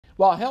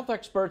While health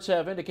experts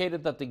have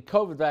indicated that the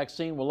COVID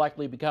vaccine will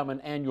likely become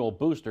an annual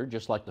booster,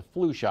 just like the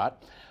flu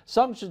shot,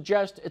 some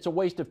suggest it's a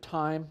waste of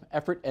time,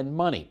 effort, and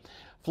money.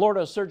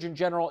 Florida Surgeon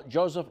General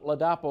Joseph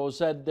Ladapo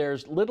said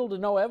there's little to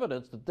no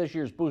evidence that this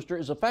year's booster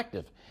is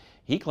effective.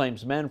 He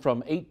claims men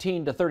from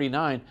 18 to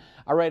 39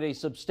 are at a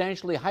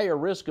substantially higher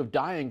risk of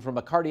dying from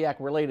a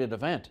cardiac-related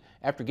event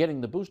after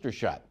getting the booster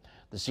shot.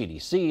 The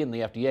CDC and the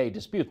FDA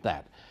dispute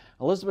that.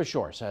 Elizabeth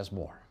Shores has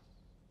more.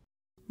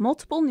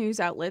 Multiple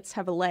news outlets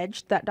have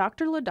alleged that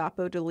Dr.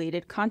 Ladapo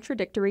deleted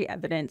contradictory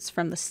evidence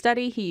from the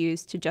study he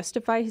used to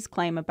justify his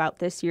claim about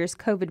this year's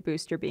COVID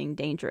booster being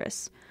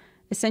dangerous.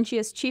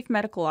 Essentia's chief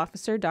medical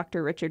officer,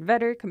 Dr. Richard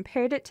Vedder,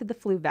 compared it to the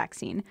flu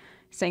vaccine,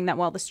 saying that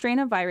while the strain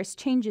of virus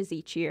changes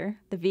each year,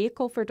 the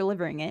vehicle for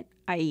delivering it,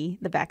 i.e.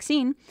 the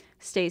vaccine,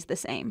 stays the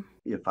same.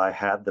 If I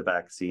had the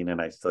vaccine and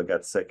I still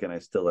got sick and I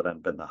still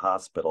had been in the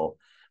hospital,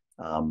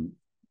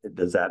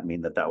 does that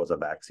mean that that was a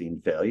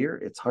vaccine failure?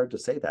 It's hard to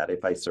say that.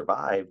 If I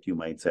survived, you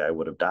might say I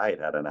would have died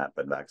had I not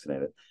been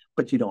vaccinated,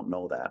 but you don't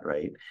know that,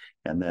 right?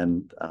 And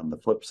then on the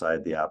flip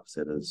side, the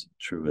opposite is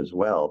true as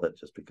well, that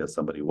just because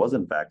somebody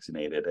wasn't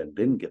vaccinated and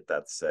didn't get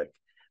that sick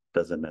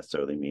doesn't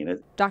necessarily mean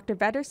it. Dr.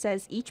 Vedder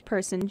says each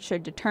person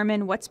should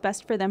determine what's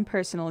best for them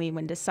personally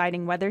when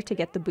deciding whether to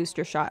get the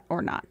booster shot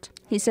or not.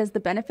 He says the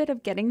benefit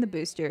of getting the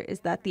booster is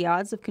that the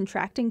odds of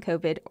contracting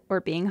COVID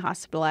or being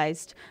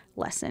hospitalized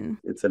lessen.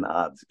 It's an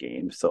odds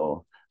game,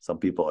 so some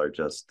people are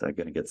just going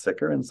to get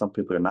sicker and some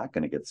people are not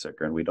going to get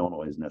sicker, and we don't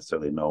always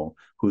necessarily know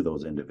who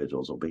those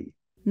individuals will be.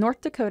 North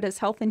Dakota's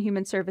Health and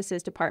Human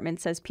Services Department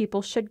says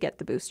people should get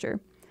the booster.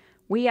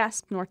 We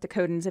asked North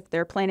Dakotans if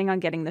they're planning on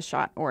getting the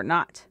shot or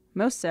not.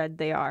 Most said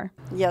they are.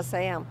 Yes,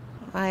 I am.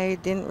 I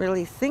didn't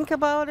really think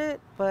about it,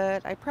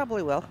 but I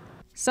probably will.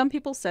 Some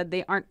people said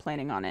they aren't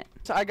planning on it.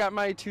 So I got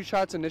my 2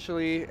 shots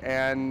initially,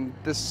 and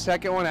the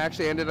second one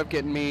actually ended up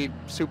getting me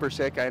super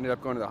sick. I ended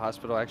up going to the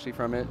hospital actually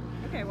from it.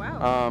 Okay,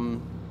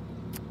 wow.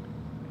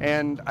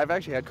 And I've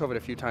actually had COVID a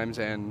few times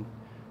and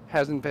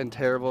hasn't been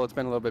terrible. It's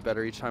been a little bit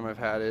better each time I've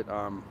had it.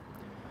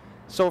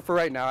 So for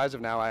right now, as of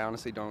now, I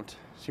honestly don't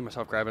see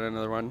myself grabbing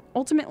another one.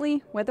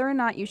 Ultimately, whether or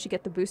not you should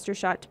get the booster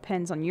shot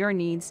depends on your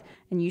needs,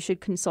 and you should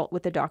consult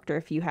with a doctor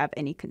if you have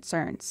any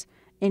concerns.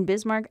 In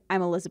Bismarck,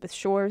 I'm Elizabeth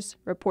Shores,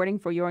 reporting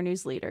for your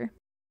news leader.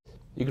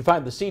 You can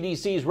find the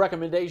CDC's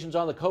recommendations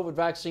on the COVID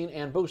vaccine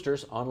and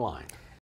boosters online.